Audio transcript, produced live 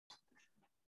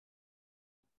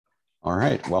All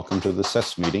right, welcome to the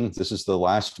SES meeting. This is the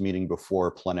last meeting before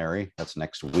plenary. That's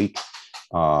next week.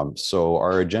 So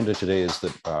our agenda today is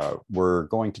that we're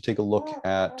going to take a look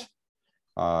at,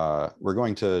 Matthew's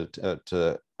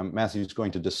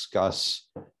going to discuss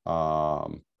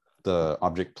the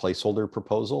object placeholder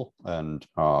proposal and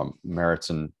merits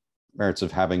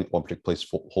of having object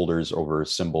placeholders over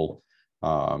symbol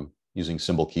using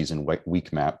symbol keys and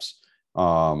WeakMaps.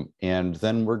 And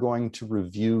then we're going to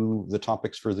review the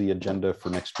topics for the agenda for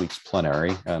next week's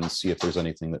plenary and see if there's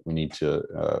anything that we need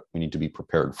to be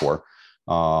prepared for.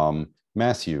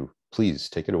 Mathieu, please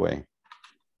take it away.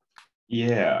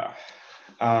 Yeah,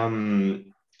 I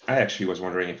actually was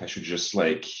wondering if I should just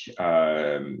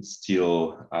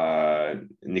steal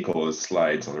Nicolo's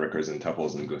slides on records and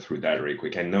tuples and go through that really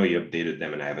quick. I know you updated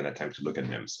them and I haven't had time to look at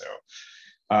them, so.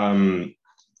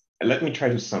 Let me try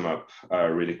to sum up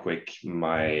really quick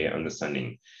my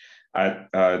understanding. At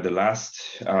the last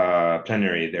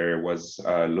plenary, there was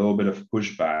a little bit of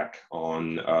pushback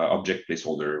on object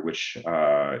placeholder, which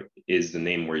is the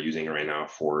name we're using right now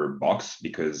for box,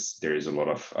 because there is a lot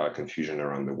of confusion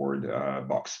around the word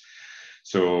box.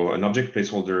 So an object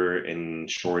placeholder, in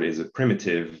short, is a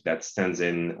primitive that stands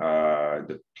in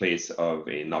the place of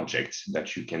an object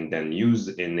that you can then use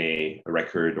in a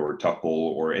record or tuple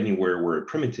or anywhere where a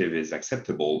primitive is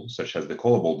acceptable, such as the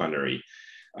callable boundary.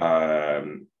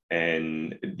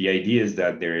 And the idea is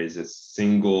that there is a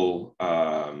single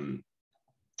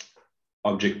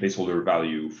object placeholder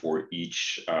value for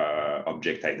each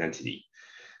object identity.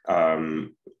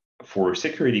 For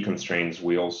security constraints,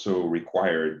 we also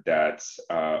required that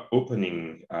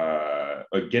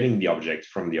getting the object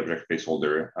from the object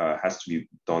placeholder has to be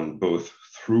done both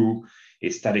through a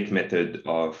static method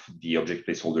of the object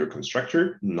placeholder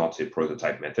constructor, not a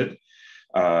prototype method.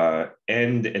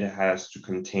 And it has to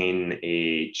contain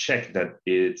a check that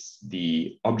it's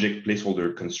the object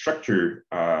placeholder constructor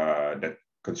that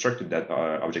constructed that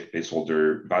object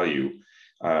placeholder value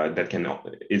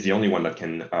is the only one that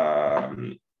can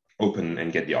open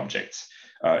and get the objects.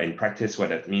 In practice, what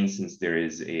that means, since there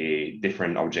is a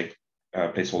different object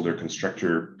placeholder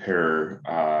constructor per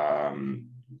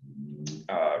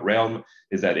realm,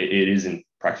 is that it is in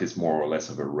practice more or less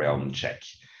of a realm check.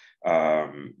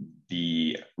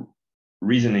 The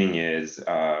reasoning is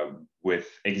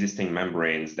with existing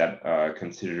membranes that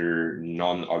consider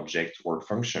non-object work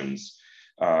functions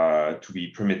to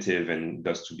be primitive and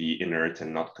thus to be inert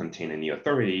and not contain any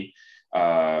authority.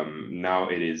 Now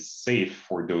it is safe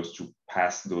for those to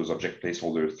pass those object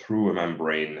placeholders through a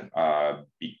membrane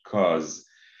because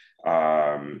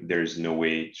there's no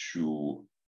way to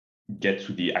get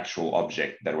to the actual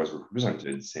object that was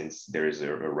represented, since there is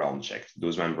a realm check.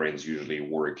 Those membranes usually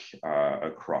work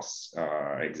across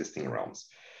existing realms.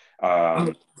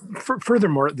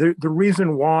 Furthermore, the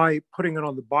reason why putting it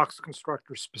on the box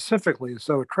constructor specifically is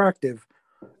so attractive,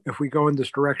 if we go in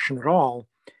this direction at all,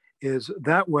 is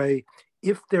that way,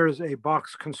 if there's a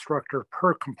box constructor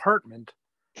per compartment,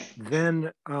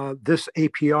 then this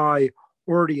API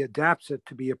already adapts it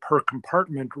to be a per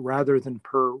compartment rather than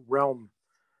per realm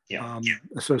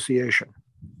association.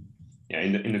 Yeah,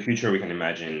 in the future, we can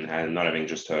imagine not having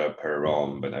just a per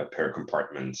realm, but a per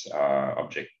compartment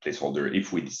object placeholder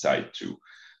if we decide to.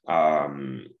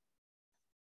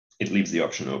 It leaves the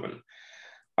option open.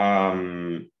 All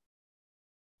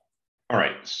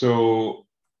right, so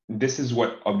this is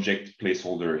what object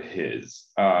placeholder is.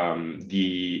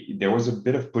 There was a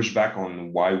bit of pushback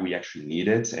on why we actually need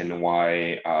it and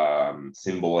why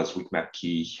symbol as WeakMap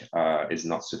key is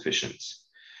not sufficient.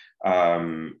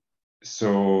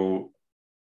 So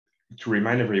to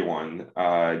remind everyone,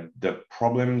 the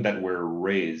problem that we're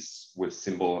raised with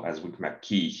symbol as WeakMap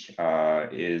key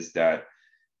is that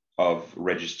of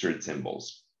registered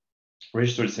symbols.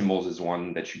 Registered symbols is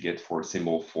one that you get for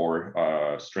symbol for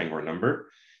string or number.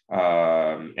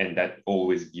 And that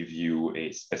always give you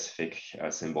a specific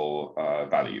symbol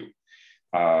value.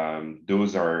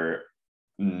 Those are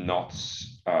not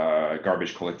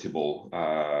garbage collectible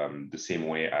the same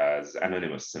way as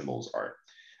anonymous symbols are.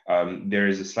 There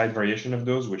is a slight variation of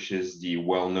those, which is the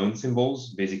well-known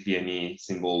symbols, basically any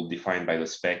symbol defined by the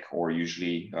spec or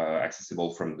usually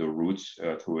accessible from the root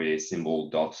through a symbol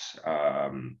dot,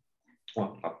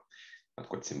 well, not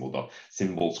quite symbol dot,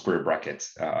 symbol square bracket.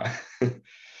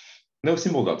 No,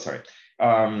 symbol dot, sorry.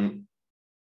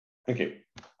 Okay,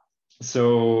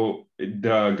 so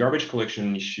the garbage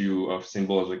collection issue of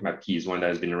symbol as WeakMap key is one that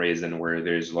has been raised and where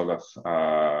there's a lot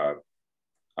of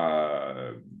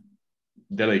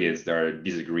delegates that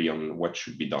disagree on what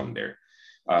should be done there.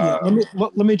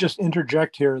 Let me just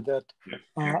interject here that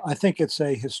I think it's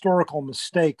a historical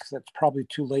mistake that's probably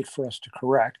too late for us to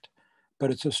correct.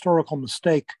 but it's a historical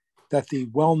mistake that the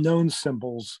well-known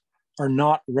symbols are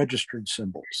not registered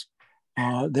symbols.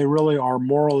 They really are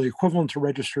morally equivalent to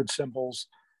registered symbols.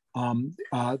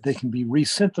 They can be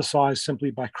resynthesized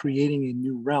simply by creating a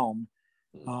new realm,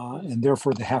 and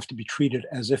therefore they have to be treated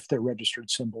as if they're registered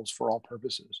symbols for all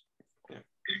purposes.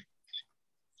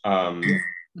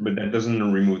 But that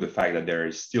doesn't remove the fact that there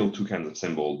is still two kinds of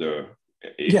symbol.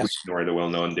 If Yes. we ignore the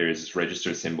well-known, there is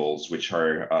registered symbols, which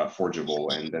are forgeable,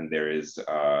 and then there is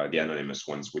the anonymous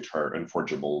ones, which are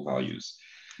unforgeable values.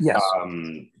 Yes.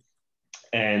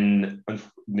 And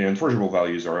the unforgeable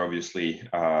values are obviously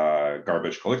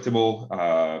garbage collectible,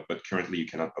 but currently you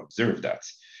cannot observe that.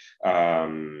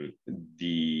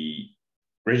 The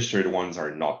registered ones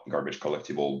are not garbage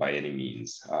collectible by any means.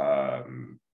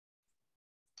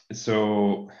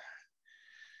 So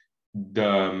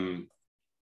the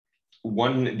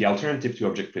alternative to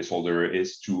object placeholder is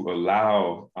to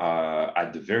allow, at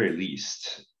the very least,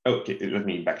 okay, let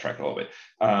me backtrack a little bit.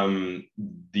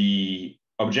 The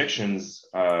objections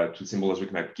to symbol as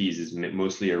weakmap keys is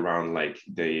mostly around like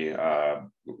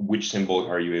which symbol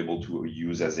are you able to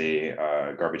use as a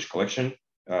garbage collection,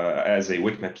 as a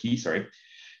weakmap key, sorry,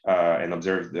 and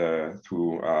observe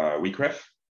through weakref.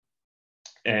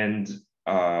 And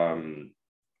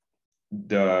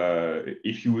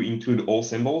if you include all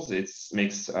symbols, it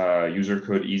makes user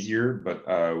code easier, but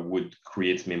would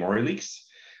create memory leaks.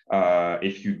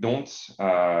 If you don't,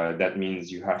 that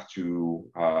means you have to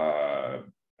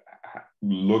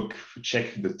check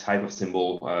the type of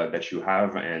symbol that you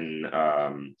have,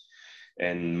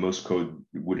 and most code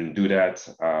wouldn't do that.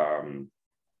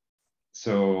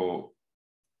 So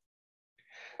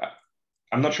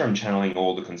I'm not sure I'm channeling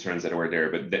all the concerns that were there,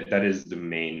 but that is the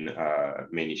main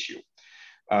issue.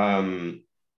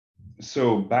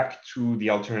 So back to the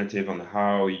alternative on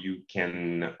how you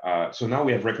can, so now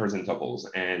we have records and tuples,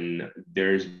 and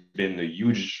there's been a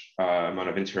huge amount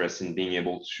of interest in being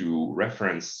able to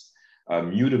reference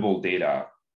mutable data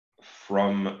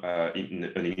from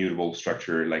an immutable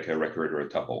structure like a record or a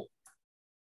tuple.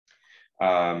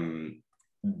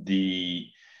 The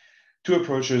two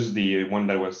approaches, the one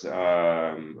that was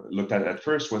looked at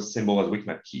first was symbol as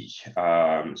weakmap key.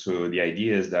 So the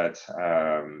idea is that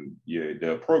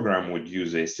the program would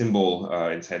use a symbol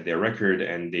inside their record,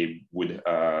 and they would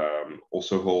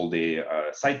also hold a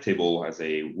site table as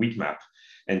a weakmap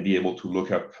and be able to look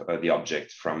up the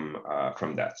object from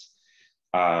that.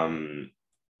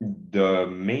 The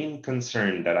main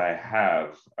concern that I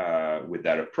have with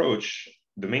that approach,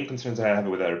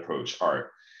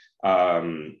 are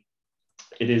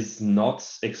it is not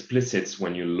explicit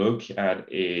when you look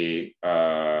at a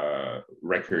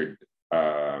record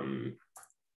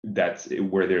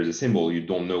where there's a symbol, you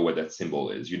don't know what that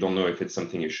symbol is. You don't know if it's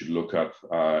something you should look up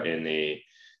in a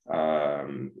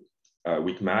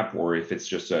weak map, or if it's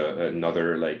just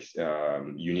another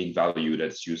unique value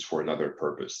that's used for another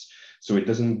purpose. So it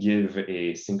doesn't give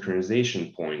a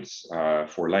synchronization point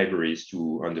for libraries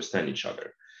to understand each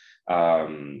other.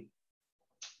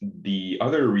 The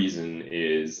other reason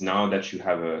is, now that you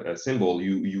have a symbol,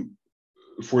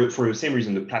 for the same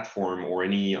reason, the platform or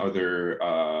any other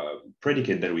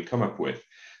predicate that we come up with,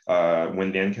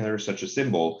 when they encounter such a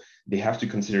symbol, they have to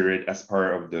consider it as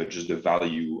part of just the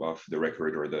value of the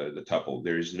record or the tuple.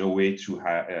 There is no way to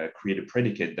create a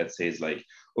predicate that says like,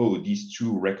 oh, these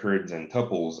two records and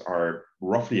tuples are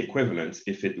roughly equivalent,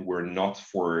 if it were not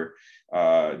for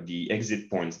the exit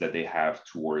points that they have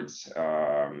towards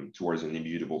an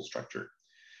immutable structure,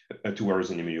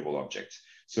 towards an immutable object.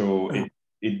 So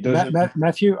it doesn't.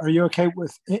 Mathieu, are you okay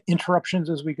with interruptions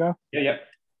as we go? Yeah.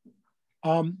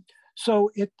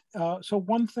 So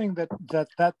one thing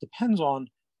that depends on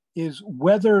is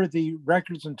whether the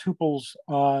records and tuples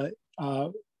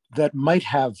that might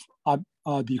have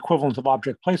the equivalent of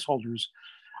object placeholders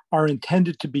are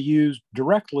intended to be used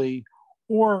directly,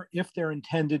 or if they're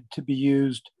intended to be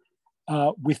used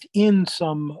within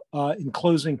some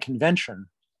enclosing convention.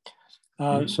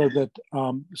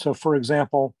 So for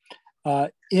example,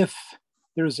 if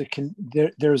there's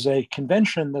a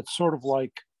convention that's sort of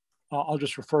like, I'll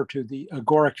just refer to the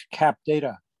agoric cap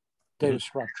data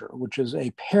structure, which is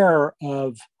a pair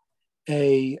of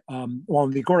in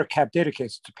the agoric cap data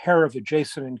case, it's a pair of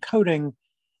adjacent encoding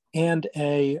and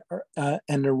an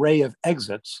array of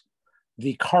exits.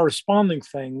 The corresponding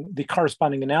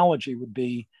analogy would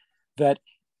be that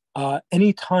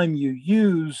anytime you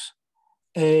use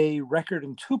a record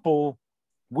and tuple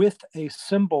with a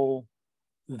symbol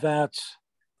that's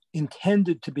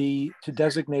intended to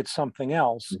designate something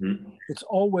else, it's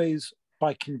always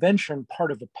by convention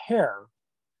part of a pair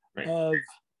of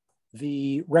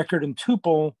the record and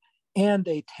tuple and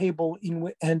a table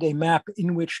and a map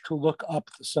in which to look up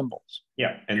the symbols.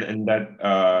 Yeah, and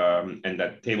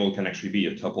that table can actually be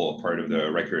a tuple, a part of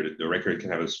the record. The record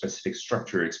can have a specific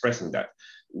structure expressing that.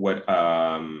 What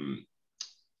I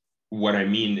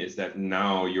mean is that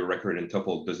now your record and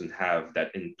tuple doesn't have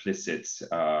that implicit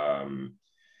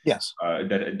yes.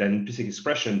 That implicit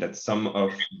expression that some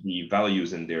of the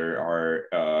values in there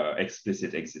are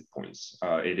explicit exit points.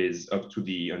 It is up to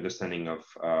the understanding of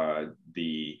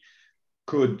the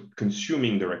code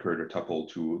consuming the record or tuple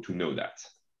to know that.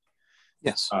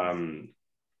 Yes.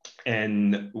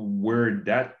 And where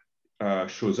that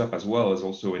shows up as well is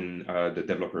also in the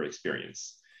developer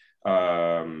experience.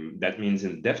 That means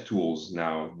in DevTools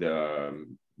now,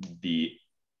 the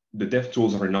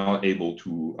DevTools are not able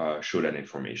to show that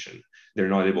information. They're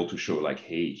not able to show like,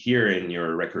 hey, here in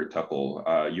your record tuple,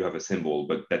 you have a symbol,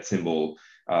 but that symbol,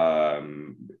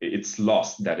 it's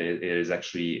lost that it is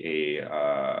actually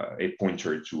a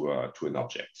pointer to an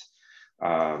object.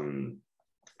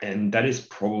 And that is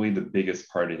probably the biggest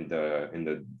part in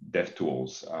the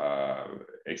DevTools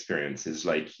experience, is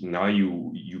like now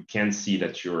you can see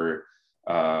that your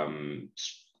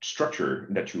structure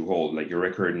that you hold, like your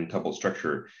record and tuple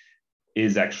structure,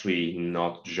 is actually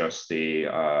not just a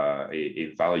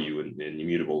value, an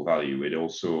immutable value. It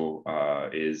also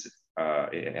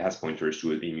it has pointers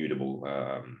to immutable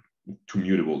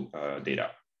mutable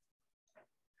data.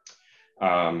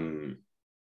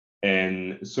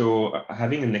 And so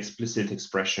having an explicit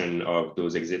expression of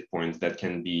those exit points that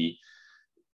can be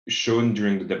shown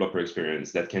during the developer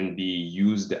experience, that can be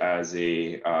used as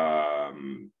a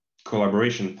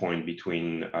collaboration point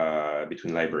between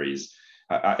libraries,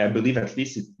 I believe at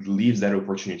least it leaves that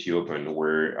opportunity open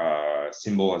where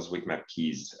symbol as WeakMap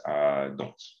keys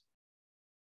don't.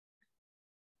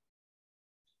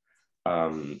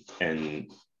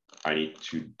 And I need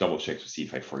to double check to see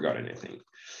if I forgot anything.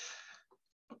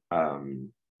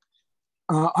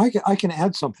 I can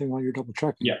add something while you're double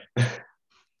checking. Yeah.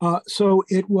 So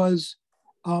it was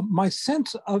my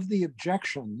sense of the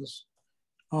objections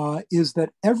is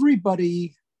that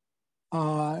everybody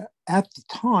at the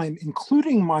time,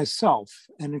 including myself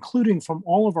and including from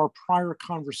all of our prior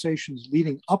conversations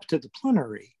leading up to the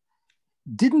plenary,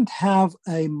 didn't have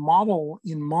a model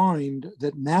in mind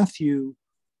that Mathieu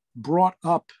brought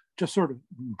up, just sort of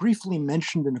briefly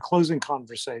mentioned in a closing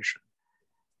conversation,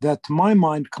 that to my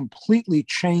mind completely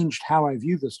changed how I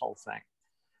view this whole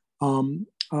thing,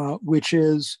 which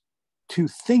is to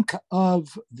think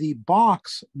of the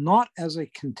box not as a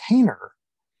container,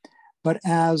 but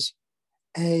as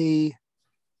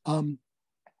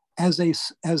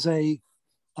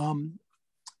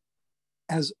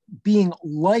being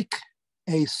like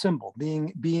a symbol,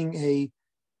 being a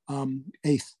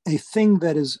thing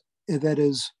that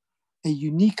is a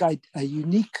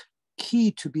unique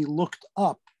key to be looked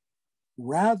up,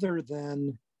 rather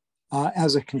than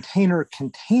as a container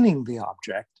containing the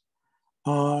object,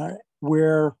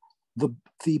 where the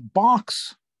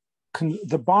box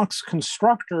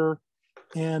constructor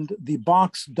and the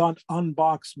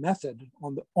box.unbox method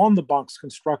on the box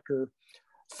constructor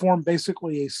form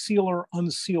basically a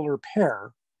sealer-unsealer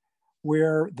pair,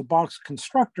 where the box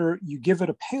constructor, you give it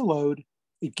a payload,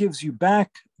 it gives you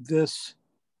back this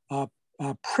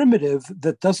primitive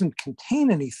that doesn't contain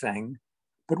anything,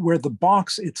 but where the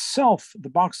box itself, the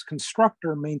box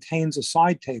constructor, maintains a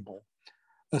side table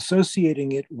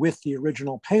associating it with the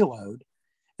original payload.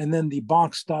 And then the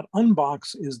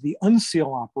box.unbox is the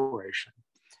unseal operation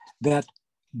that,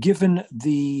 given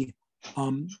the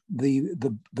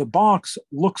box,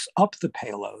 looks up the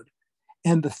payload.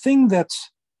 And the thing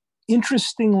that's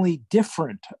interestingly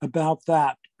different about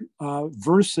that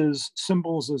versus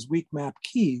symbols as WeakMap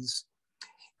keys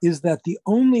is that the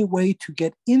only way to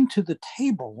get into the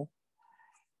table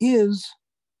is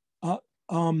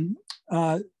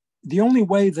the only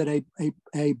way that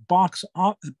a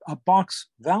box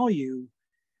value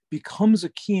becomes a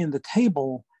key in the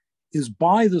table is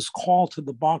by this call to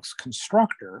the box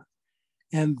constructor.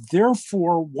 And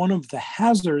therefore, one of the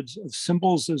hazards of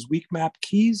symbols as WeakMap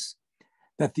keys,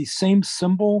 that the same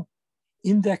symbol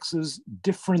indexes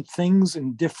different things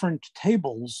in different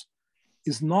tables,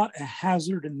 is not a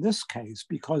hazard in this case,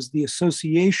 because the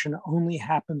association only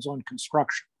happens on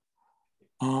construction.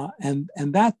 And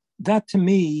that to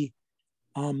me,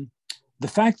 the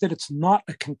fact that it's not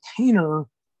a container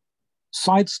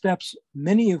sidesteps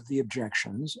many of the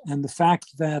objections, and the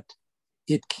fact that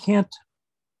it can't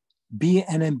be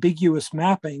an ambiguous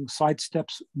mapping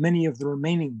sidesteps many of the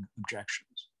remaining objections.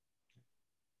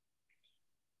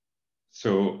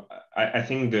 So I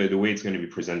think the way it's going to be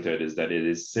presented is that it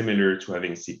is similar to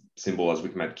having symbol as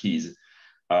WeakMap keys,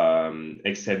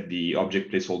 except the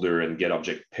object placeholder and get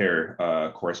object pair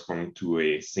correspond to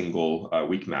a single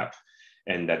weak map,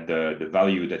 and that the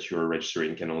value that you're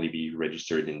registering can only be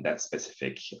registered in that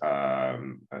specific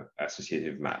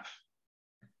associative map.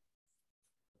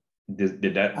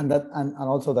 Did that? And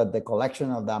also that the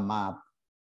collection of that map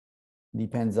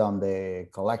depends on the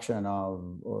collection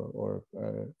of,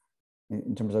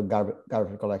 in terms of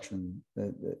garbage collection,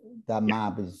 that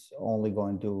map is only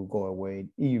going to go away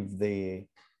if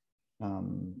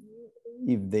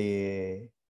the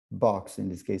box, in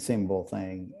this case symbol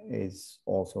thing, is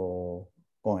also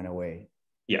going away.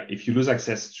 Yeah, if you lose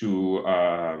access to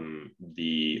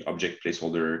the object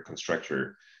placeholder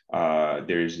constructor,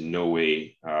 there is no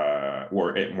way,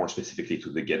 or more specifically to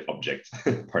the get object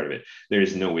part of it, there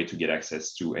is no way to get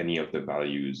access to any of the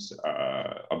values,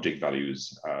 object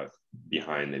values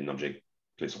behind an object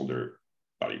placeholder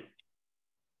value.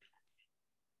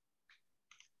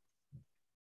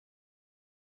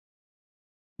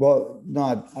 Well,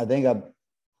 no, I think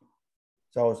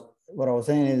so what I was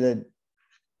saying is that,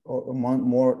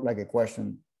 more like a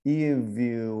question, if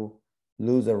you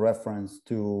lose a reference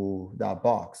to that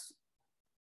box,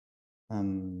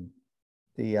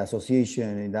 the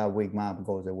association in that weak map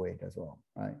goes away as well,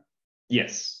 right?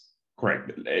 Yes,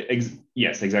 correct.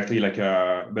 Yes, exactly. Like,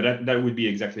 but that would be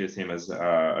exactly the same as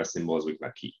a symbol as weak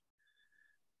map key.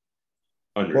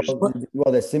 Well,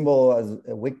 the symbol as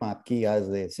a weak map key has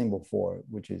the symbol for it,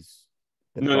 which is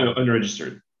no,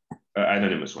 unregistered,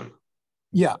 anonymous one.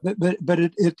 Yeah, but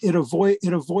it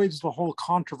avoids the whole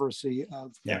controversy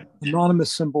of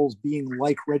anonymous symbols being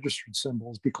like registered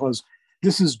symbols, because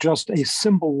this is just a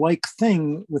symbol-like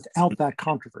thing without that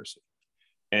controversy.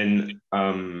 And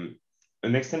an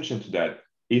extension to that,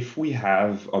 if we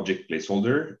have object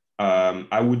placeholder,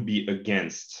 I would be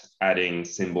against adding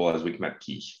symbol as weak map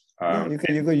key. You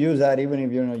could use that even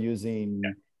if you're not using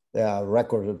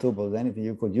records or tuples, anything.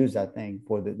 You could use that thing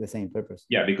for the same purpose.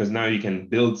 Yeah, because now you can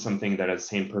build something that has the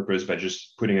same purpose by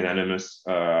just putting an anonymous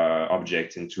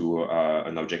object into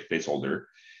an object placeholder.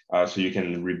 So you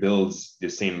can rebuild the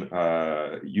same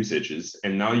usages.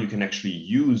 And now you can actually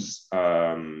use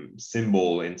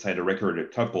symbol inside a record or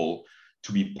tuple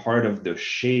to be part of the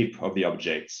shape of the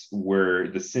object, where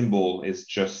the symbol is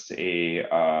just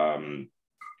an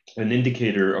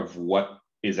indicator of what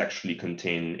is actually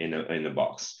contained in a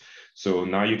box. So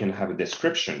now you can have a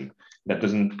description that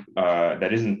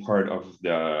isn't part of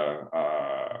the,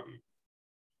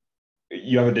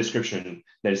 you have a description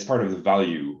that is part of the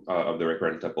value of the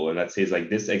record and tuple, and that says like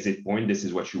this exit point, this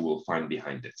is what you will find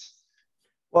behind it.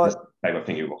 Well, this type of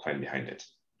thing you will find behind it.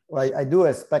 Well, I do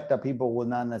expect that people will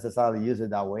not necessarily use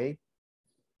it that way.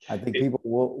 I think people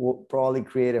will probably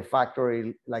create a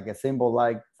factory, like a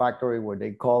symbol-like factory where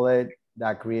they call it,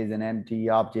 that creates an empty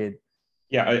object.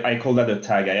 Yeah, I call that a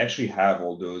tag. I actually have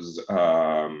all those.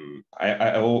 I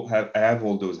have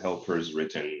all those helpers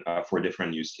written for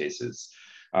different use cases.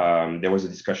 There was a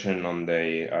discussion on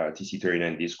the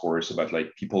TC39 discourse about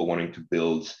like people wanting to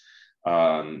build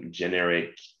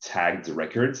generic tagged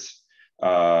records,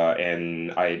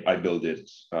 and I build it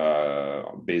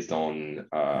based on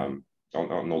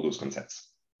all those concepts.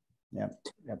 Yeah.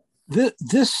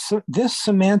 This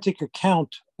semantic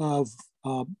account of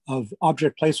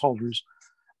object placeholders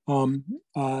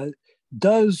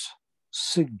does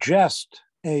suggest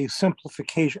a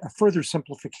simplification, a further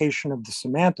simplification of the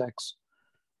semantics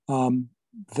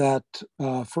that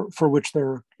for which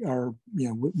there are,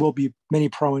 will be many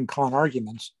pro and con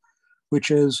arguments,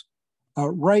 which is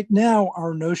right now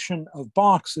our notion of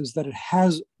box is that it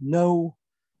has no,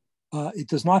 it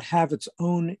does not have its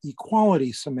own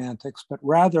equality semantics, but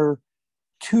rather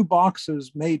two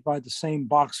boxes made by the same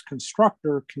box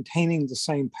constructor containing the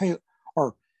same payload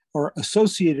or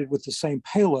associated with the same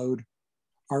payload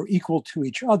are equal to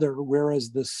each other,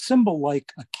 whereas the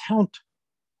symbol-like account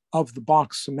of the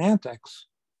box semantics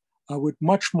would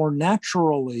much more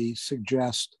naturally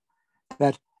suggest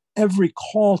that every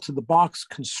call to the box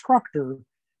constructor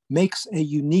makes a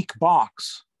unique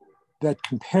box that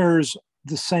compares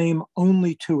the same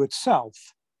only to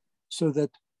itself, so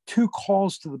that two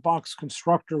calls to the box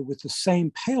constructor with the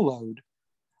same payload,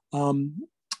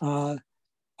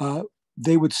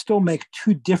 they would still make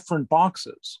two different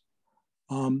boxes.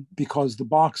 Because the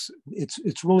box,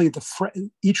 it's really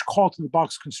each call to the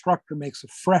box constructor makes a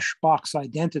fresh box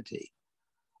identity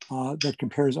that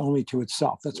compares only to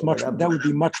itself. That would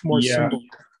be much more simple.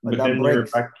 But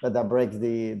that breaks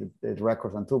the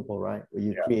records and tuple, right? When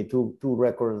you create two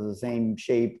records of the same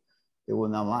shape, it will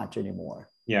not match anymore.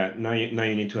 Yeah, now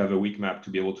you need to have a weak map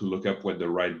to be able to look up what the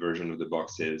right version of the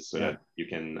box is, so that you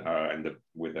can end up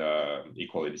with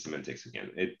equality semantics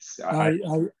again.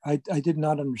 I did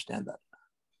not understand that.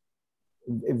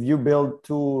 If you build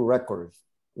two records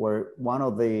where one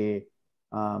of the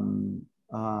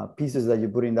pieces that you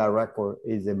put in that record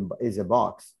is a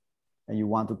box, and you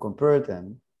want to compare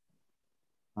them,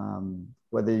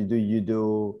 whether you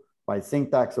do by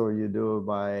syntax or you do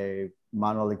by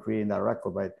manually creating that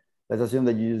record, but let's assume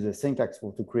that you use the syntax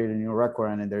to create a new record,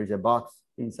 and then there is a box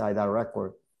inside that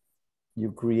record.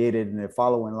 You created in the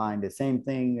following line the same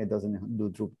thing. It doesn't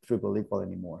do triple equal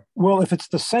anymore. Well, if it's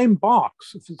the same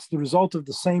box, if it's the result of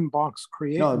the same box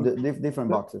created. No, different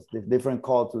boxes, different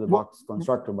call to the box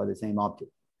constructor by the same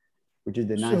object, which is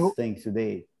the nice thing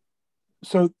today.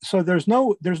 So there's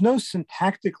no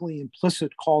syntactically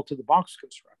implicit call to the box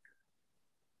constructor.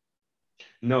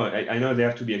 No, I know they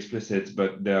have to be explicit,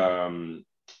 but the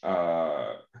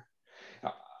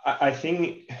I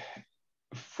think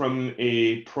from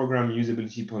a program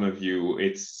usability point of view,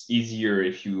 it's easier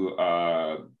if you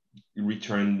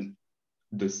return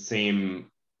the same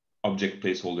object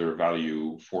placeholder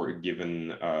value for a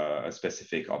given a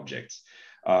specific object.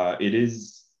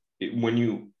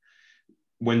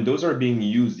 When those are being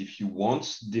used, if you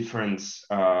want different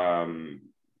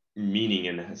meaning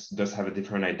and does have a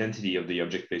different identity of the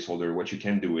object placeholder, what you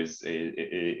can do is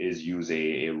use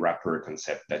a wrapper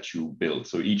concept that you build.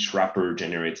 So each wrapper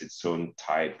generates its own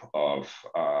type of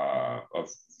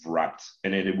wrapped,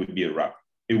 and then it would be a wrap.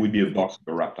 It would be a box of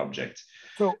a wrapped object.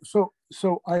 So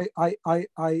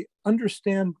I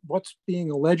understand what's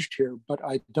being alleged here, but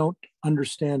I don't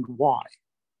understand why.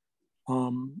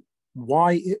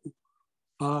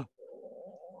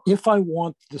 If I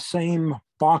want the same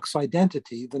box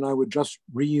identity, then I would just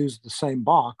reuse the same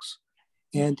box.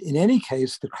 And in any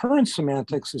case, the current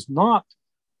semantics is not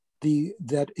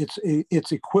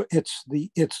it's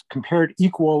compared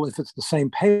equal if it's the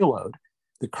same payload.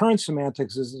 The current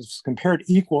semantics is it's compared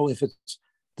equal if it's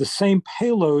the same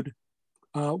payload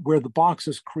where the box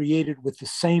is created with the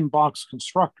same box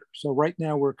constructor. So right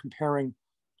now we're comparing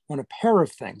on a pair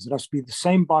of things. It has to be the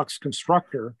same box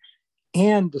constructor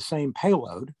and the same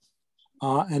payload.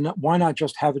 And why not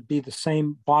just have it be the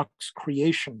same box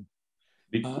creation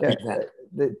event?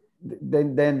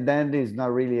 Then it's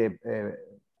not really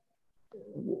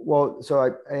well. So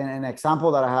an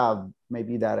example that I have,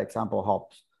 maybe that example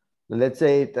helps. Let's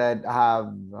say that I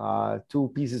have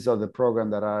two pieces of the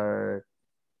program that are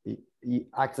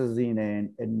accessing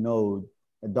a node,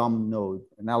 a DOM node,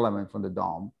 an element from the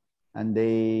DOM, and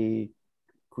they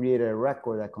create a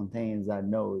record that contains that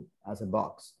node as a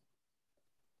box.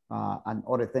 And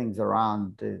other things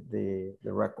around the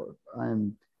record,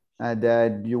 and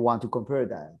that you want to compare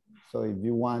that. So if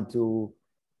you want to,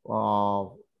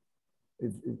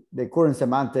 if the current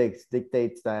semantics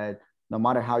dictates that no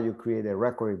matter how you create a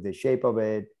record, if the shape of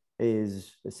it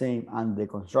is the same and the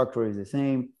constructor is the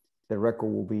same, the record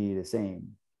will be the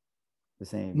same.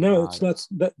 No, it's not.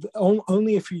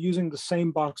 Only if you're using the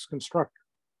same box constructor.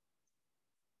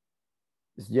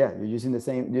 Yeah, you're using the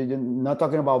same. You're not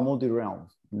talking about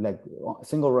multi-realms, like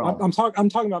single realm. I'm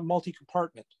talking about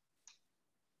multi-compartment.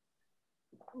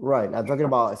 Right, I'm talking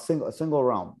about a single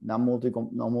realm, not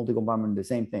multi-compartment. The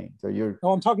same thing. So you're.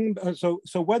 No, I'm talking.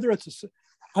 So whether it's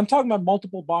I'm talking about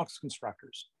multiple box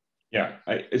constructors. Yeah,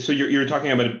 so you're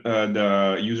talking about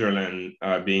the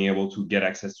userland being able to get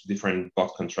access to different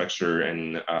box constructor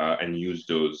and use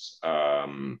those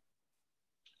for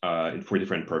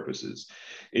different purposes.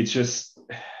 It's just.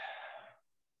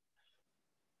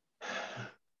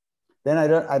 Then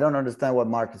I don't understand what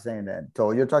Mark is saying then.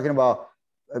 So you're talking about,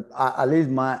 at least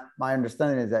my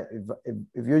understanding is that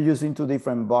if you're using two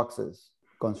different boxes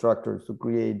constructors to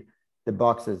create the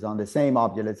boxes on the same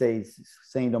object, let's say it's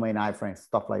same domain iframes,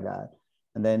 stuff like that,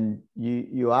 and then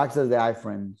you access the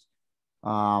iframes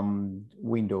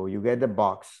window, you get the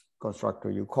box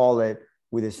constructor, you call it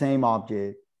with the same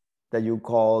object that you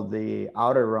call the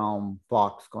outer realm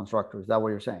box constructor. Is that what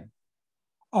you're saying?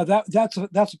 That's a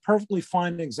perfectly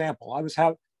fine example. I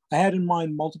had in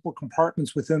mind multiple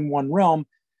compartments within one realm,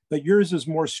 but yours is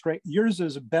more straight. Yours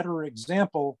is a better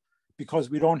example because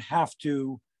we don't have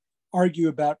to argue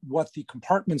about what the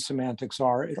compartment semantics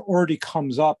are. It already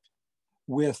comes up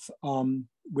with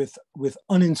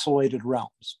uninsulated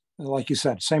realms, like you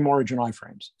said, same origin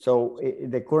iframes. So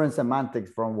the current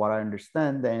semantics, from what I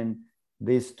understand, then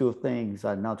these two things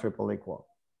are not triple equal.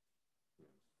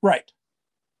 Right.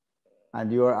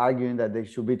 And you are arguing that they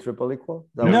should be triple equal? Is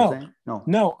that no, what you're saying?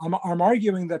 No, I'm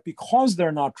arguing that because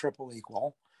they're not triple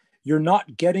equal, you're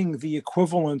not getting the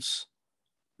equivalence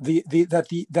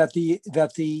the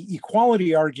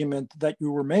equality argument that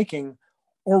you were making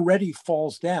already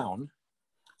falls down.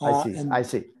 I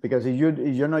see. Because if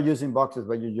you're not using boxes,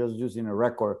 but you're just using a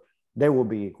record, they will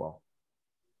be equal.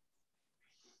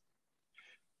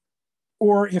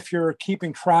 Or if you're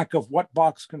keeping track of what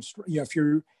box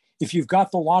if you've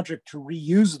got the logic to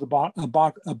reuse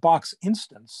a box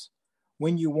instance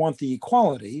when you want the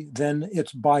equality, then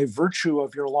it's by virtue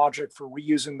of your logic for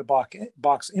reusing the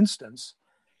box instance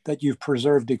that you've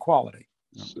preserved equality.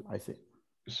 I see.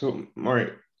 So,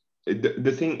 Mario,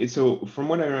 the thing is, so from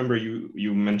what I remember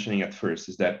you mentioning at first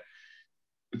is that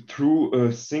through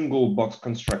a single box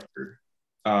constructor,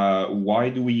 why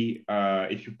do we,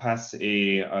 if you pass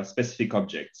a specific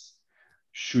object,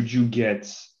 should you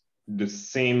get the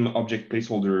same object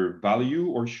placeholder value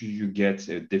or should you get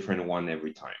a different one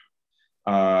every time?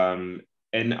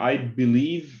 And I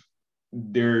believe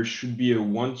there should be a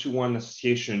one-to-one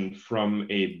association from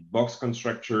a box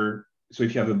constructor. So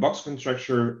if you have a box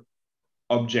constructor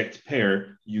object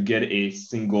pair, you get a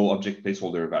single object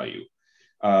placeholder value.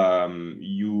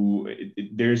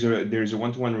 There's a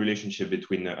one-to-one relationship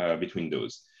between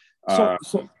those.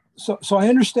 So I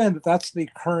understand that that's the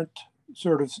current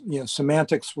sort of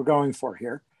semantics we're going for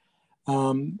here,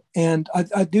 and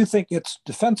I do think it's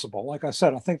defensible. Like I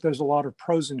said, I think there's a lot of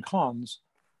pros and cons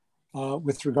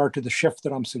with regard to the shift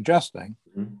that I'm suggesting,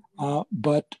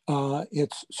 but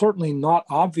it's certainly not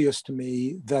obvious to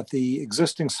me that the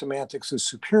existing semantics is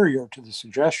superior to the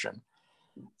suggestion.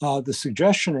 The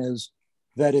suggestion is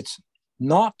that it's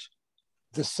not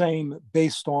the same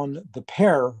based on the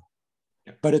pair,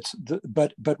 but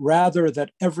but rather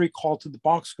that every call to the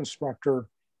box constructor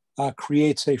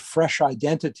creates a fresh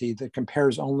identity that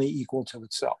compares only equal to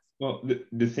itself. Well,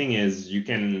 the thing is, you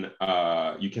can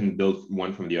build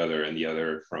one from the other and the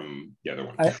other from the other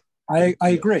one. I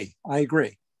agree. I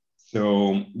agree.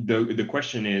 So the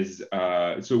question is,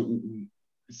 so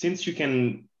since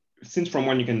from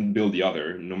one you can build the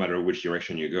other, no matter which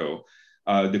direction you go.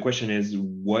 The question is,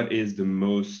 what is the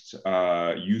most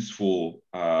useful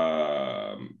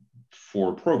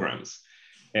for programs?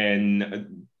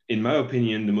 And in my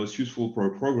opinion, the most useful for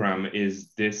a program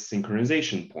is this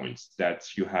synchronization point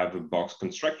that you have a box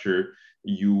constructor.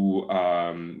 You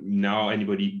now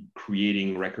anybody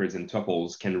creating records and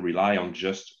tuples can rely on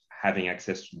just having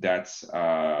access to that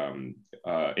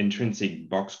intrinsic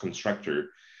box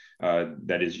constructor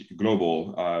that is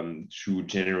global to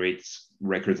generate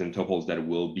records and tuples that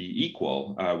will be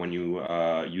equal when you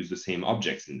use the same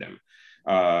objects in them.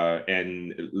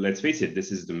 And let's face it,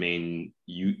 this is the main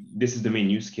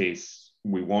use case.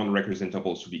 We want records and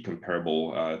tuples to be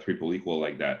comparable, triple equal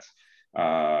like that.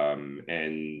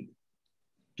 And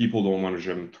people don't want to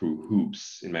jump through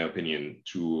hoops, in my opinion,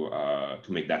 to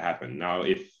make that happen. Now,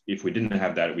 if we didn't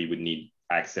have that, we would need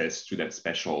access to that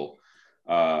special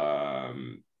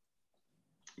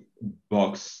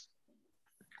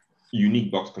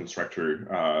unique box constructor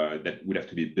that would have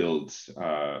to be built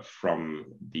from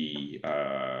the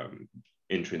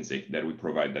intrinsic that we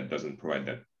provide that doesn't provide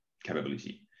that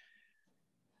capability.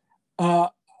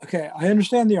 Okay, I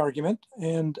understand the argument,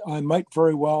 and I might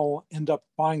very well end up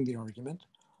buying the argument.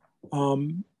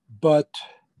 But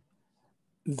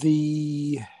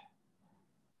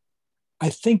I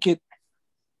think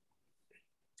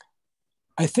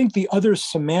the other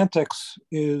semantics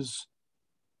is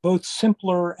both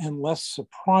simpler and less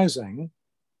surprising,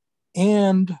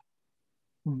 and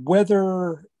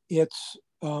whether it's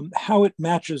how it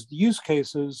matches the use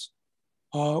cases,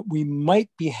 we might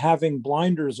be having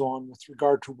blinders on with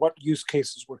regard to what use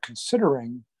cases we're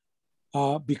considering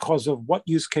because of what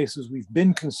use cases we've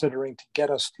been considering to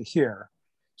get us to here.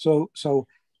 So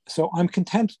I'm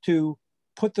content to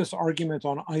put this argument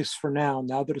on ice for now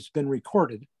that it's been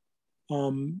recorded.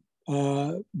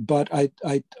 But I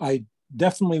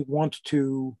definitely want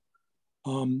to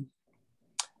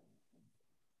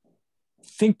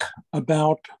think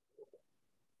about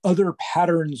other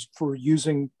patterns for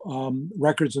using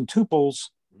records and tuples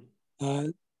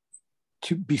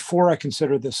before I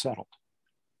consider this settled.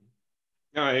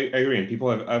 No, I agree, and people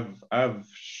have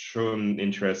shown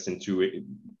interest into it,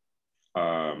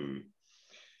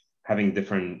 having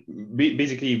different,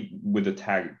 basically with the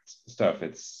tagged stuff.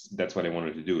 That's what they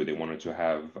wanted to do. They wanted to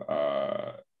have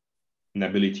an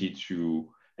ability to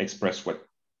express what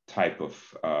type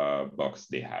of box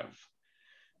they have.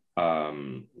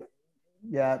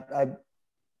 Yeah,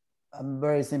 I'm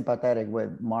very sympathetic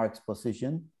with Mark's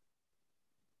position.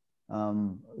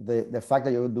 The fact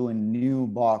that you're doing new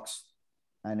box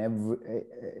and it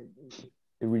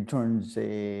returns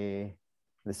the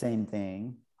same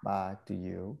thing back to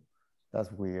you,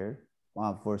 that's weird.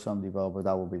 for some developers,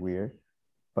 that would be weird.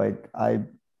 But I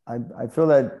feel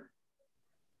that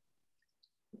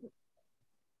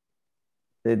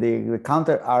the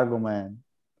counter argument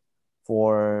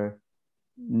for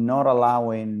not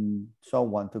allowing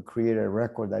someone to create a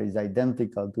record that is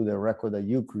identical to the record that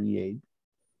you create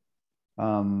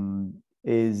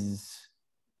is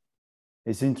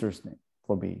interesting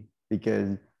for me,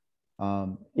 because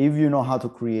if you know how to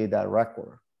create that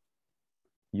record,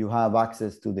 you have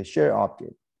access to the share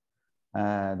object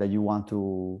that you want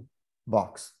to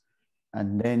box.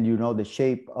 And then you know the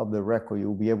shape of the record,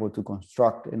 you'll be able to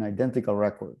construct an identical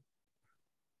record.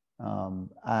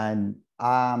 And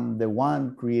I'm the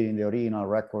one creating the original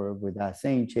record with that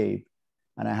same shape,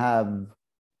 and I have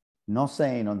no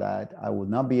saying on that. I would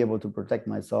not be able to protect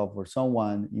myself or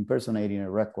someone impersonating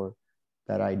a record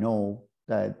that I know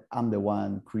that I'm the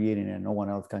one creating it and no one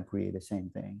else can create the same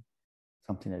thing,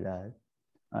 something like that.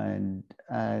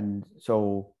 And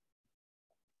so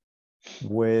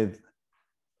with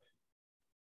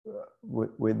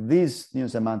this new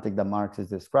semantic that Marx is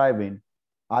describing,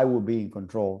 I will be in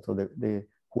control. So the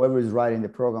whoever is writing the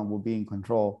program will be in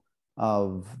control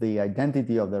of the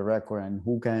identity of the record and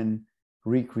who can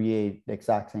recreate the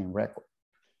exact same record.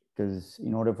 Because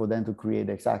in order for them to create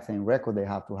the exact same record, they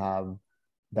have to have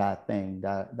that thing,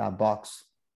 that box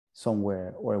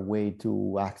somewhere, or a way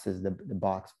to access the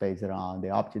box based on the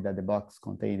object that the box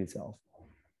contains itself.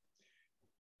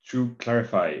 To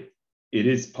clarify, it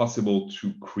is possible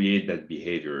to create that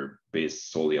behavior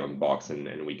based solely on box and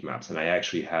WeakMaps. And I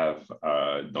actually have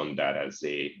done that as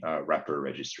a wrapper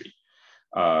registry.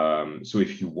 So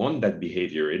if you want that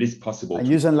behavior, it is possible. And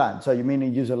userland. So you mean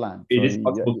in userland? It is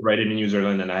possible to write it in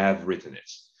userland, and I have written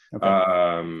it.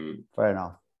 Okay. Fair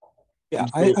enough. Yeah,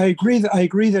 I agree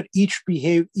that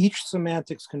each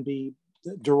semantics can be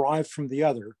derived from the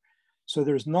other. So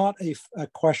there's not a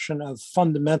question of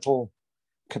fundamental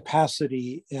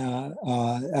capacity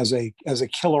as a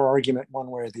killer argument one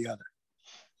way or the other.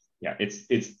 Yeah,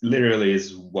 it's literally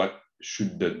is what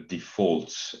should the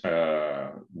default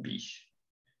be,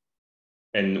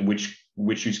 and which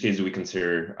use case do we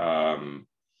consider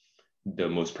the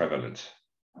most prevalent?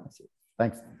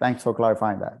 Thanks for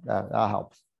clarifying that. That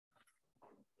helps.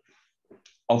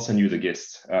 I'll send you the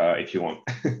gist if you want.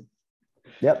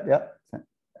 Yep.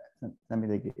 Send me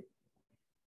the gist.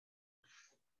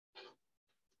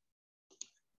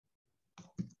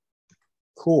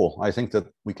 Cool. I think that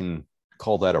we can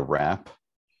call that a wrap.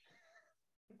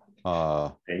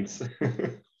 Thanks.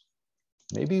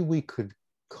 Maybe we could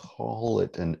call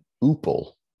it an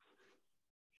oople.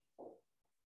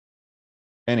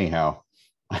 Anyhow.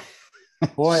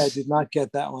 Boy, I did not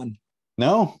get that one.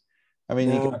 No? I mean,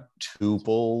 No. you got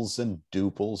tuples and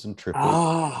duples and triples.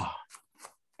 Ah,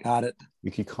 got it.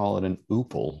 We could call it an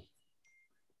oople.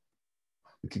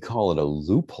 We could call it a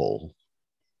loophole.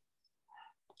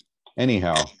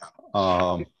 Anyhow.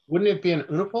 Wouldn't it be an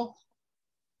unable?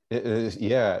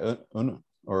 Yeah,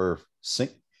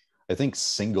 I think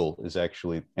single is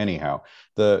actually, anyhow.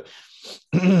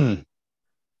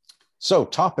 So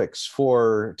topics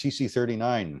for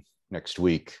TC39 next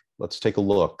week. Let's take a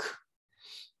look.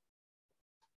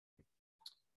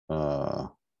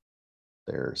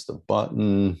 There's the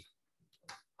button.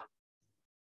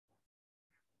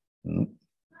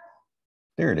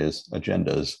 There it is,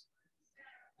 agendas.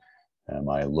 Am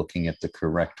I looking at the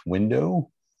correct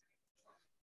window?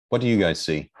 What do you guys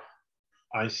see?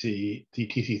 I see the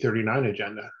TC39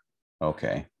 agenda.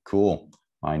 Okay, cool.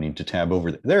 I need to tab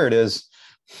over there. There it is.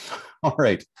 All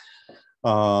right.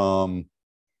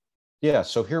 Yeah,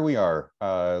 so here we are.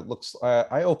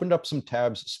 I opened up some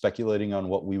tabs speculating on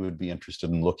what we would be interested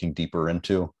in looking deeper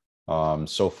into.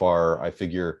 So far, I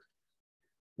figure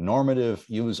normative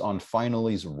use on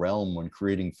finaly's realm when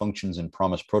creating functions in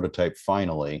promise prototype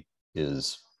finally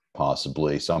is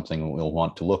possibly something we'll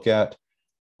want to look at.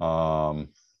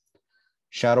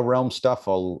 Shadow realm stuff,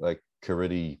 I'll like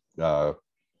Karidi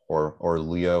or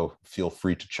Leo, feel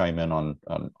free to chime in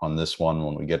on this one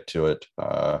when we get to it.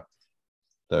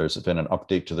 There's been an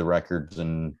update to the records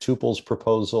and tuples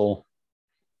proposal,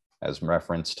 as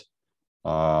referenced.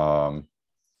 And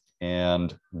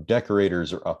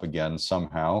decorators are up again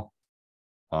somehow.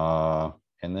 And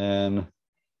then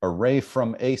array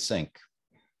from async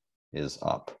is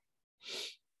up,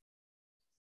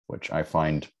 which I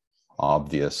find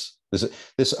obvious.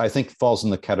 This I think falls in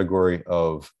the category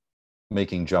of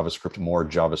making JavaScript more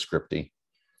JavaScripty,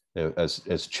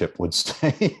 as Chip would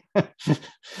say.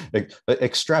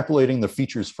 Extrapolating the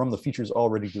features from the features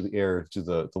already to the air to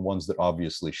the ones that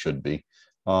obviously should be.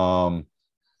 Okay,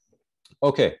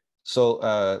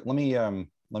 so let me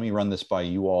run this by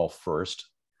you all first.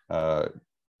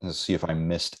 let's see if I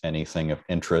missed anything of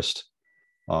interest.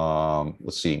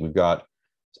 Let's see, we've got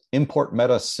import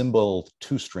meta symbol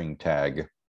toString tag.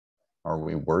 Are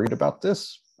we worried about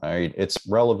this? It's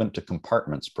relevant to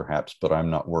compartments perhaps, but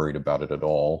I'm not worried about it at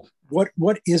all.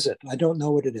 What is it? I don't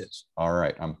know what it is. All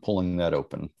right, I'm pulling that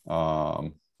open.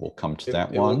 We'll come to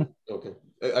that one. Okay.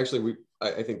 Actually,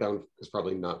 I think that one is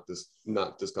probably not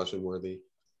discussion worthy.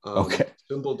 Okay.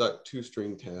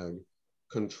 Symbol.toString tag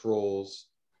controls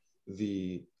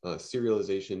the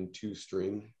serialization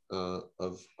toString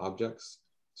of objects.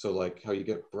 So like how you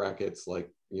get brackets, like,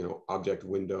 you know, object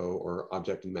window or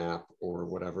object map or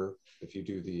whatever, if you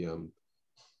do the,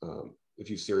 if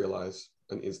you serialize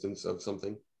an instance of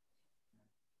something.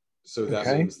 So that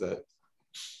means that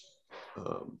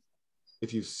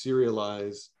if you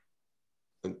serialize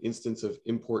an instance of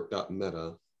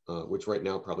import.meta, which right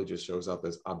now probably just shows up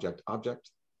as object,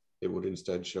 it would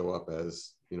instead show up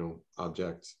as, you know,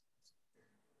 object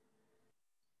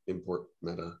import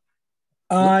meta.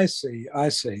 I see.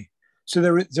 So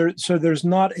there's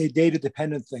not a data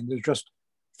dependent thing. There's just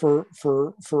for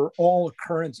all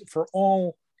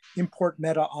import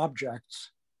meta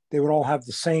objects, they would all have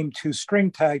the same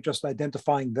toString tag, just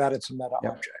identifying that it's a meta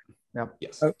object. Yep.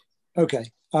 Yes.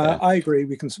 Okay. I agree.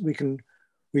 We can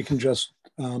just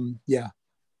yeah.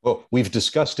 Well, we've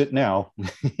discussed it now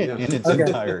in its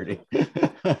entirety.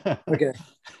 Okay.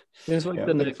 Seems like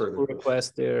the next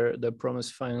request there, the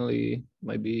promise finally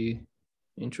might be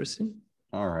interesting.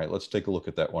 All right, let's take a look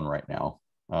at that one right now.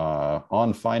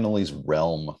 On finally's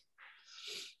realm.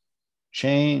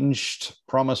 Changed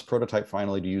promise prototype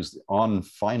finally to use the on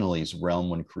finally's realm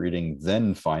when creating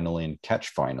then finally and catch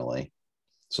finally.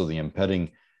 So the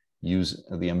embedding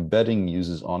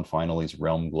uses on finally's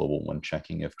realm global when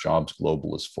checking if jobs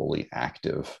global is fully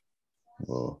active.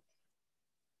 Whoa.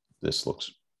 This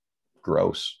looks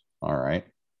gross. All right.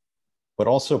 But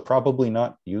also probably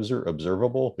not user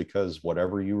observable, because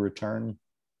whatever you return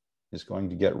is going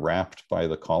to get wrapped by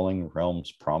the calling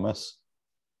realm's promise.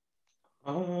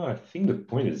 I think the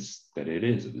point is that it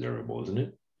is observable,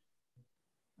 isn't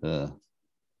it?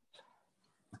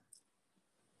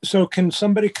 So can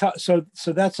somebody so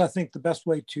that's, I think, the best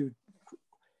way to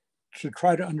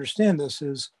try to understand this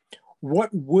is, what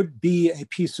would be a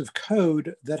piece of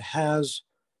code that has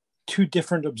two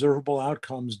different observable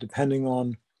outcomes depending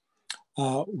on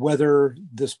whether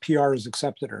this PR is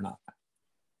accepted or not?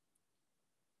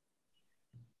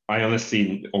 I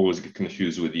honestly always get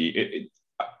confused with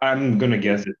I'm gonna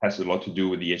guess it has a lot to do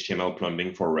with the HTML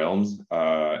plumbing for realms,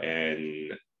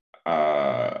 and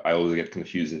I always get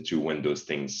confused into when those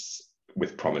things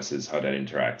with promises, how that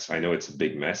interacts. I know it's a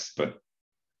big mess, but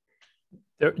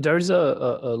there's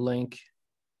a link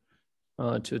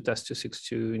to test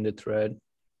 262 in the thread.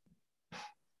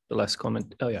 The last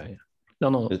comment. Oh yeah.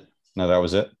 No, that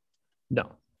was it.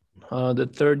 No, the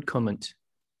third comment.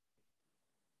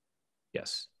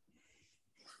 Yes.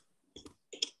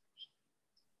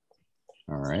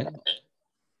 All right.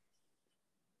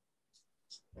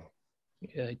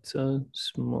 Yeah, it's a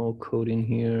small code in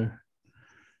here.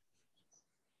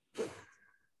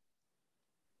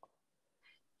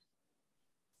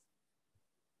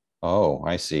 Oh,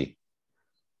 I see.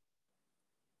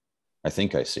 I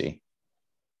think I see.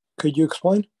 Could you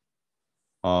explain?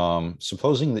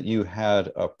 Supposing that you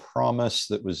had a promise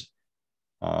that was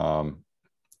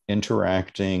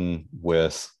interacting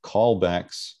with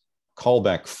callback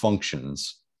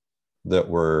functions that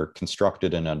were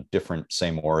constructed in a different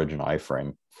same origin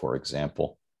iframe, for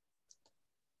example.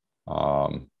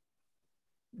 What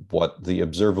the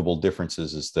observable difference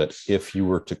is that if you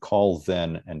were to call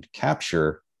then and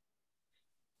capture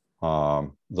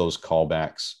those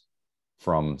callbacks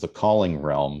from the calling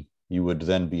realm, you would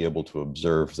then be able to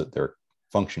observe that their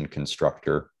function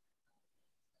constructor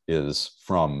is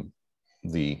from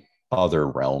the other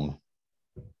realm.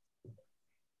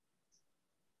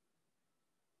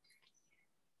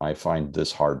 I find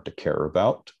this hard to care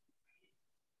about.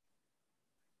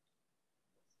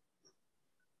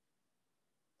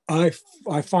 I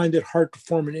find it hard to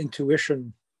form an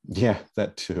intuition. Yeah,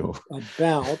 that too.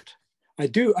 About. I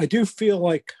do feel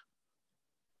like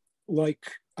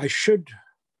I should,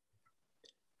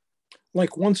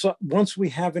 like once we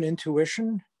have an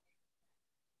intuition,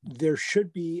 there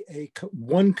should be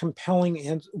one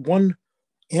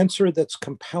answer that's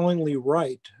compellingly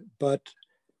right, but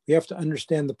we have to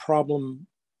understand the problem,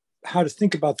 how to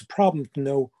think about the problem to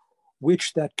know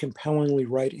which that compellingly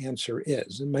right answer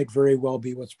is. It might very well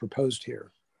be what's proposed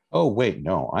here. Oh, wait,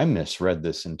 no, I misread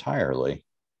this entirely.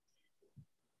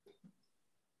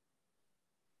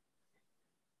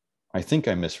 I think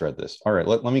I misread this. All right,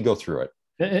 let me go through it.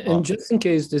 And just in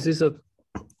case this is a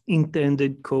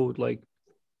intended code, like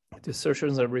the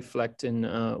assertions are reflecting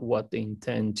what they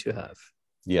intend to have.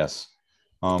 Yes.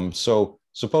 So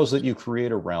suppose that you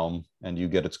create a realm and you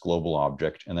get its global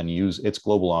object, and then use its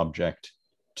global object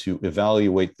to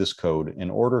evaluate this code in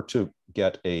order to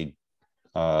get an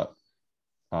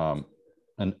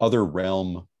other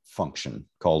realm function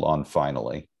called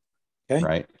onFinally. Okay.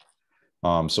 Right.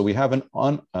 So we have an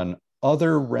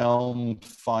other realm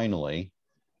finally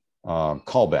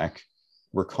callback.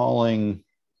 We're calling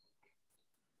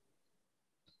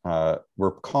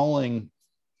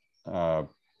the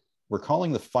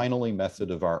finally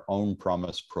method of our own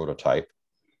promise prototype.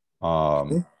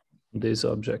 This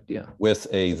object, yeah. With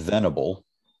a thenable.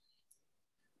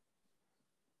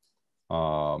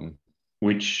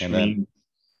 Which and then,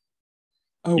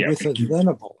 with a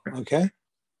thenable, okay.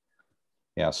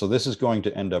 Yeah, so this is going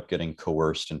to end up getting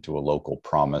coerced into a local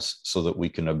promise so that we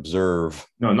can observe.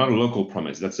 No, not a local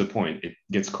promise. That's the point. It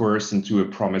gets coerced into a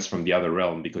promise from the other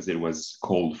realm because it was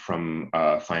called from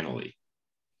finally.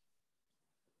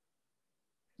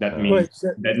 That means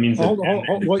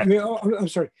I'm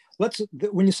sorry.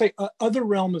 When you say other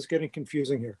realm is getting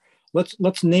confusing here.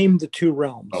 Let's name the two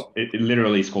realms. Oh, it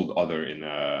literally is called other in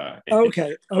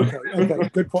okay.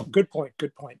 Good point.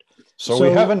 So we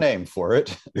have a name for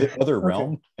it, the other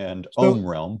realm and ohm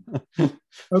realm.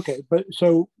 Okay, but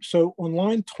so on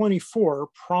line 24,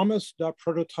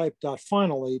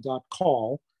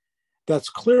 promise.prototype.finally.call, that's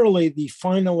clearly the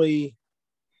finally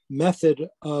method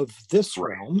of this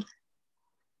realm.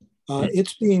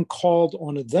 It's being called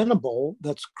on a thenable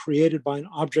that's created by an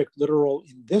object literal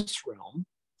in this realm.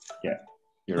 Yeah,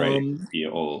 you're right. Be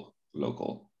all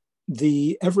local.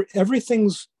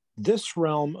 Everything's this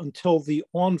realm until the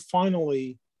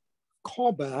onFinally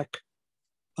callback,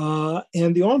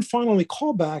 and the onFinally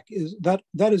callback is that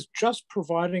is just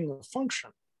providing a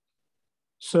function.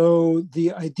 So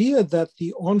the idea that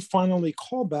the onFinally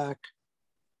callback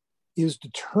is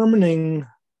determining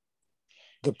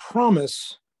the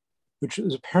promise, which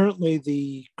is apparently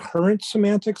the current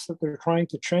semantics that they're trying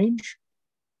to change.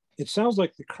 It sounds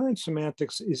like the current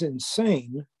semantics is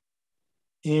insane,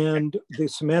 and the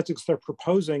semantics they're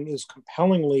proposing is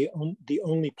compellingly the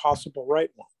only possible right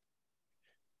one.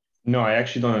 No, I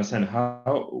actually don't understand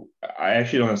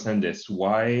this.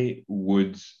 Why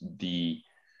would the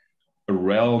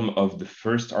realm of the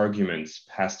first arguments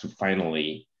passed to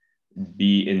finally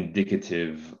be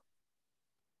indicative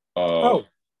of...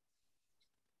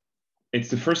 It's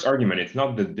the first argument. It's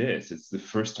not the this. It's the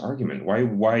first argument.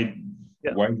 Why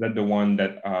is that the one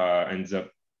that ends up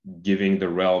giving the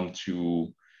realm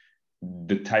to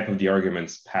the type of the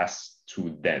arguments passed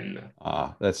to then?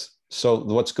 So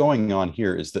what's going on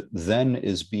here is that then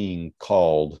is being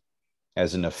called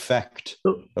as an effect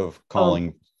of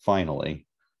calling finally.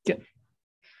 Yeah.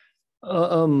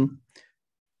 So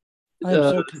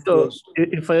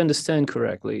if I understand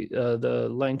correctly, the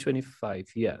line 25,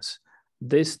 yes.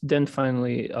 This then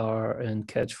finally and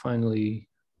catch finally,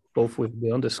 both with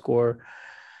the underscore,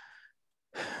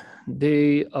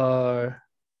 they are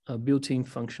built-in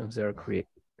functions that are created.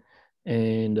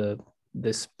 And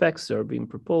the specs that are being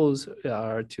proposed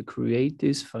are to create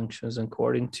these functions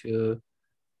according to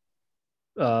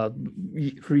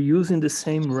reusing the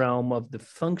same realm of the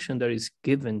function that is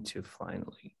given to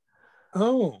finally.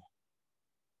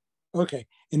 Okay.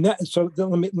 In that,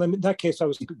 in that case, I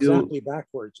was exactly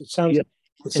backwards. It sounds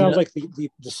like the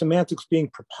semantics being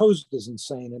proposed is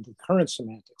insane, and the current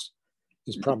semantics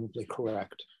is probably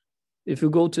correct. If you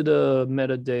go to the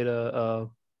metadata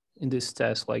in this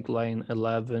test, like line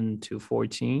 11 to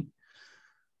 14,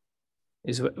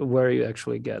 is where you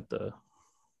actually get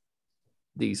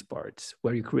these parts,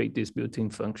 where you create these built-in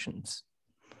functions.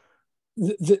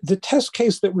 The test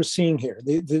case that we're seeing here,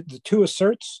 the two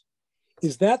asserts,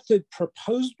 is that the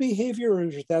proposed behavior or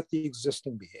is that the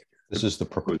existing behavior? This is the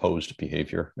proposed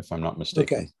behavior, if I'm not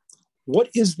mistaken. Okay.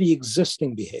 What is the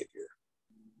existing behavior?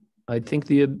 I think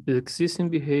the existing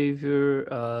behavior,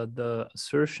 the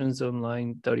assertions on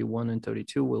line 31 and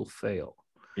 32 will fail.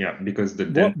 Yeah, because the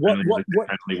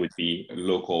family would be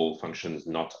local functions,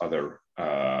 not other.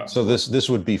 So this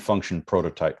would be function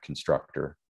prototype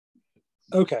constructor.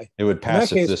 Okay. It would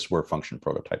pass if this were function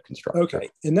prototype constructor. Okay.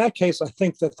 In that case, I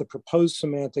think that the proposed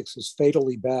semantics is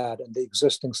fatally bad and the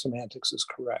existing semantics is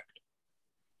correct.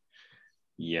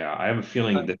 Yeah, I have a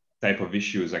feeling that type of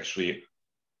issues actually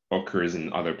occurs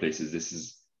in other places. This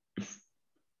is,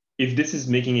 if this is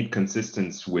making it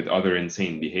consistent with other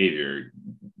insane behavior,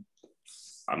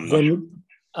 I'm not sure.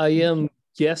 I am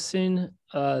guessing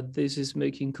this is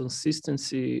making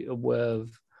consistency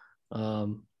with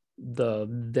the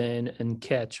then and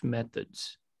catch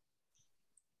methods.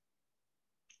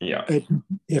 Yeah.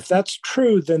 If that's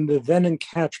true, then the then and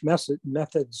catch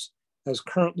methods as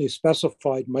currently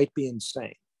specified might be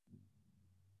insane.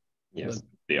 Yes, But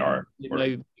they are. It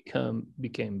might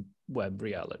became web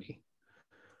reality,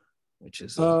 which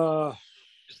is Does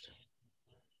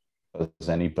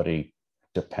anybody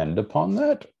depend upon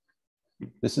that?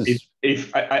 This is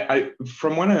if I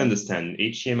from what I understand,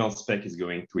 HTML spec is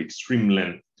going to extreme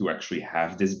length to actually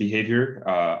have this behavior.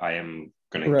 I am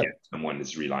gonna get someone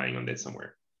is relying on this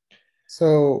somewhere.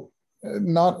 So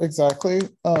not exactly.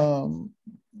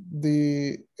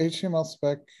 The HTML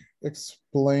spec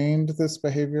explained this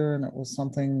behavior, and it was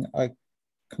something I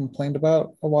complained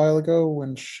about a while ago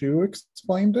when Shu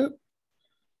explained it.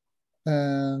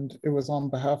 And it was on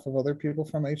behalf of other people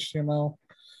from HTML.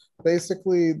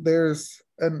 Basically, there's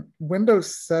a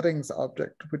Windows settings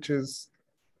object, which is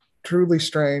truly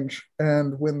strange.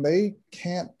 And when they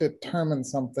can't determine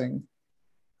something,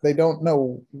 they don't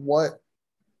know what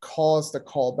caused a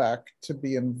callback to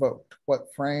be invoked,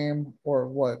 what frame or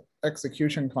what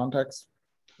execution context,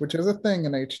 which is a thing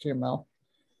in HTML.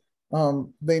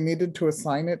 They needed to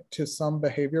assign it to some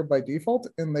behavior by default,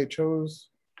 and they chose,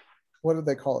 what did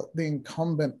they call it? The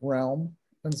incumbent realm.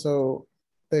 And so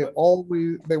they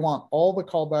want all the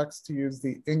callbacks to use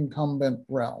the incumbent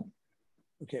realm.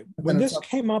 Okay, when this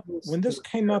came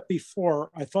up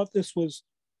before, I thought this was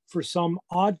for some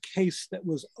odd case that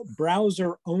was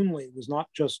browser only, was not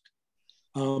just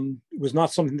was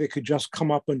not something that could just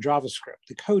come up in JavaScript.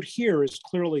 The code here is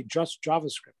clearly just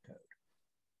JavaScript code.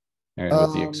 And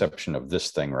with the exception of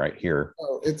this thing right here.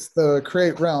 Oh, it's the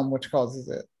create realm which causes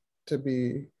it to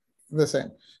be the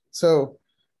same. So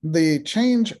the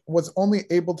change was only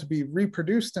able to be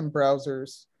reproduced in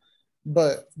browsers,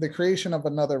 but the creation of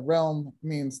another realm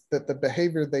means that the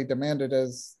behavior they demanded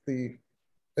as the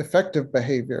effective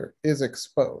behavior is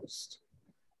exposed.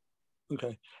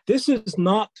 Okay, this is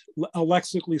not a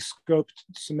lexically scoped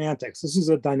semantics. This is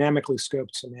a dynamically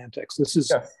scoped semantics. This is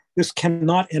this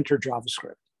cannot enter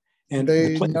JavaScript, and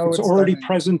if it's already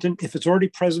present in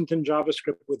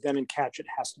JavaScript with then and catch, it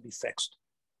has to be fixed.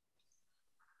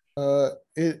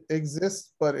 It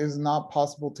exists, but is not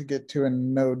possible to get to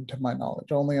in Node, to my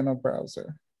knowledge. Only in a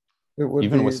browser. It would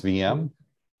even with VM.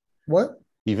 What?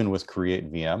 Even with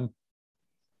create VM.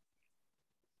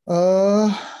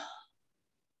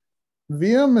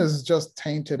 VM is just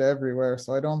tainted everywhere,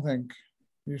 so I don't think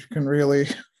you can really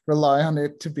rely on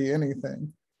it to be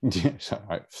anything.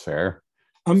 Fair.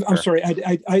 I'm sorry.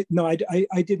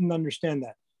 I didn't understand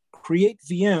that. Create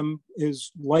VM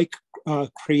is like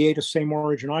create a same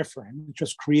origin iframe,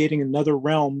 just creating another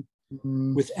realm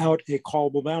without a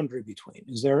callable boundary between.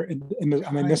 Is there? Am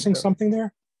I missing something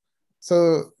there?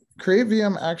 So create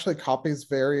VM actually copies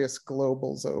various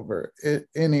globals over it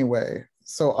anyway.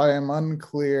 So I am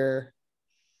unclear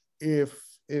if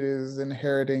it is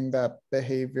inheriting that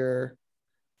behavior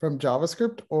from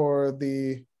JavaScript or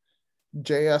the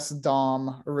JS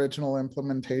DOM original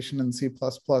implementation in C++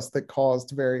 that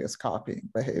caused various copying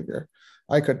behavior.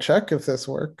 I could check if this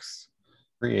works.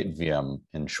 Create VM,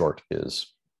 in short, is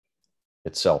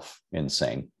itself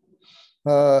insane.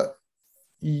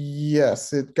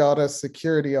 Yes, it got a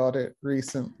security audit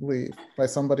recently by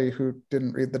somebody who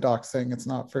didn't read the doc saying it's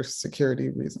not for security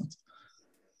reasons.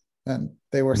 And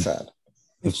they were sad.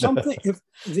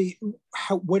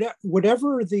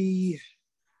 Whatever the,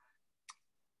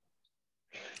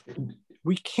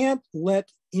 we can't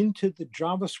let into the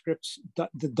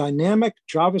the dynamic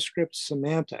JavaScript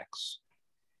semantics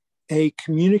a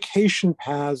communication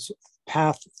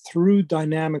path through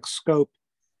dynamic scope,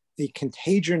 a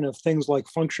contagion of things like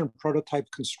function prototype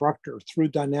constructor through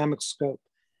dynamic scope.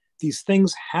 These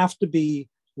things have to be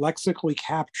lexically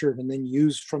captured and then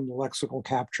used from the lexical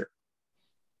capture.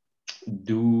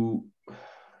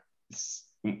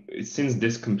 Since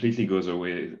this completely goes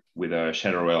away with a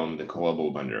shadow realm, the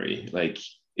callable boundary, like,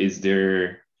 is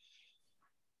there,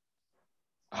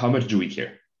 how much do we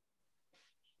care?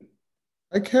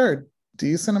 I care a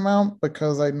decent amount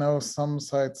because I know some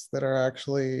sites that are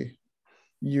actually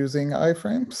using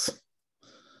iframes.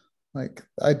 Like,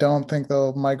 I don't think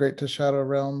they'll migrate to shadow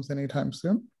realms anytime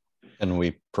soon. And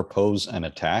we propose an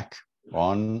attack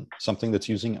on something that's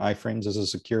using iframes as a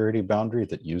security boundary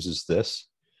that uses this.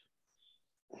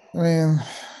 I mean,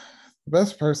 the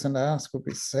best person to ask would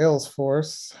be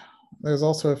Salesforce. There's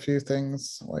also a few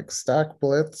things like Stack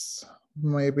Blitz,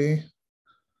 maybe.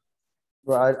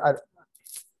 Well,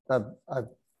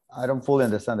 I don't fully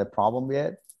understand the problem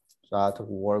yet. So I have to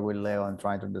work with Leo and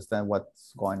trying to understand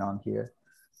what's going on here.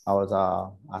 I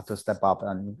had to step up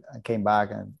and I came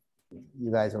back and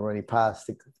you guys already passed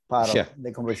the part of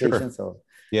the conversation. Sure. So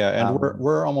yeah, and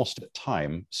we're almost at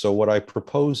time. So what I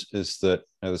propose is that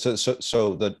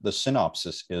so the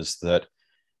synopsis is that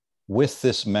with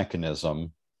this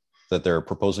mechanism that they're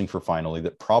proposing for finally,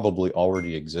 that probably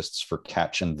already exists for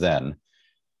catch and then,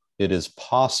 it is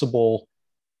possible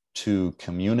to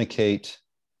communicate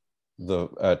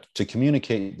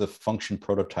the function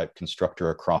prototype constructor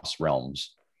across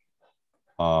realms.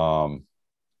 And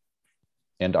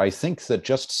I think that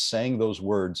just saying those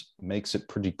words makes it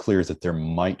pretty clear that there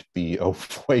might be a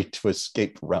way to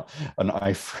escape an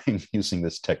iframe using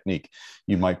this technique.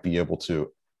 You might be able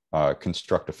to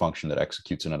construct a function that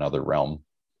executes in another realm.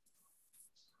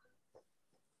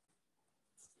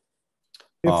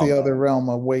 If the other realm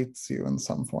awaits you in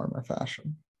some form or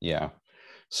fashion. Yeah.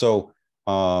 So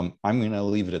I'm going to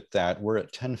leave it at that. We're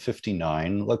at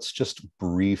 10:59. Let's just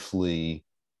briefly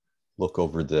look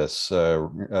over this.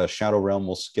 Shadow Realm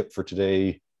we'll skip for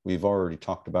today. We've already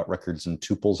talked about records and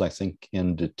tuples, I think,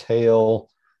 in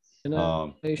detail. And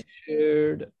I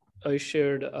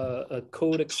shared a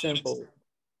code example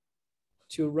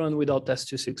to run without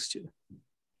test262,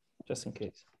 just in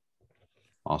case.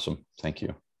 Awesome, thank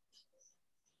you.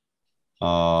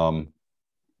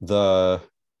 The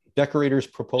decorator's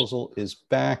proposal is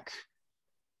back.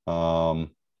 Well,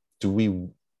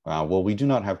 we do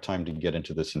not have time to get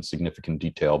into this in significant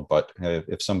detail, but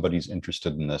if somebody's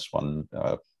interested in this one,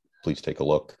 please take a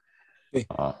look. Okay.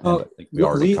 And I think we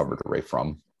already covered array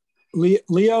from.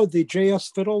 Leo, the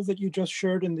JS fiddle that you just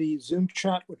shared in the Zoom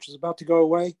chat, which is about to go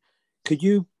away, could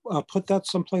you put that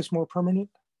someplace more permanent?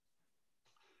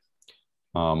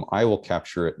 I will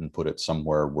capture it and put it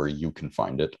somewhere where you can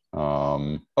find it.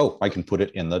 Oh, I can put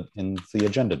it in the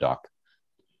agenda doc.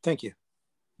 Thank you.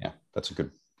 Yeah, that's a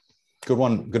good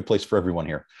one. Good place for everyone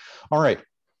here. All right.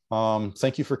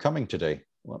 Thank you for coming today.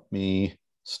 Let me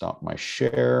stop my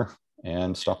share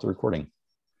and stop the recording.